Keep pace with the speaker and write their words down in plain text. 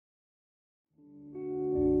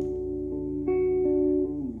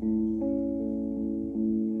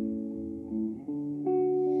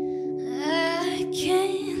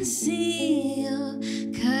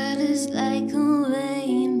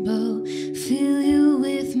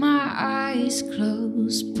eyes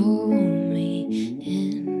closed, pull me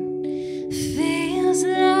in. Feels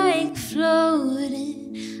like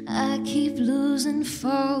floating, I keep losing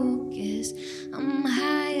focus. I'm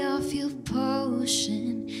high off your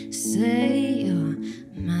potion, say you're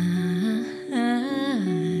mine,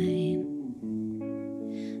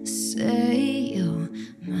 say you're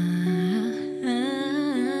mine.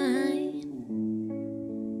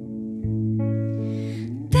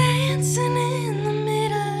 Dancing in the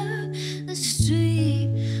middle of the street,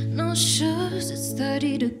 no shoes, it's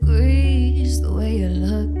 30 degrees. The way you're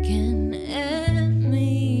looking at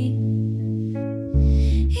me,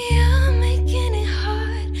 you're making it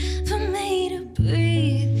hard for me to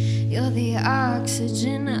breathe. You're the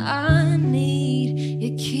oxygen I need,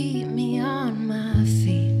 you keep me on my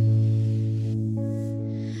feet.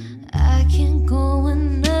 I can't go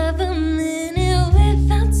another minute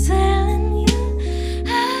without telling you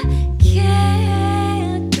I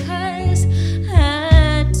can't, 'cause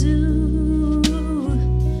I do.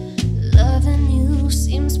 Loving you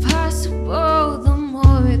seems possible. The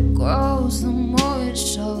more it grows, the more it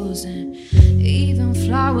shows. And even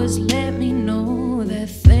flowers let me know that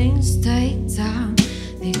things take time.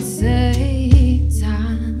 They take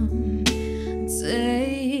time,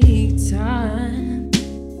 take time.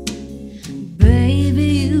 Baby,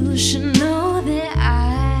 you should know that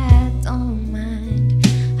I don't mind,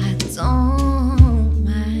 I don't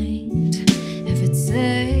mind if it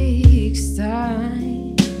takes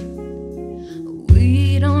time.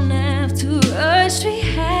 We don't have to rush, we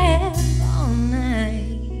have all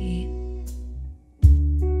night.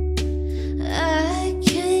 I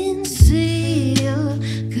can see your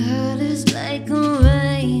colors like a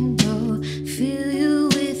rainbow, feel you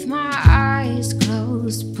with my eyes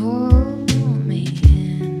closed, pull me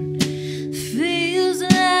in. Feels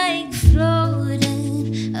like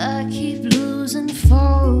floating, I keep losing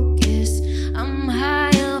focus. I'm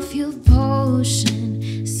high off your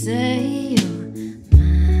potion, say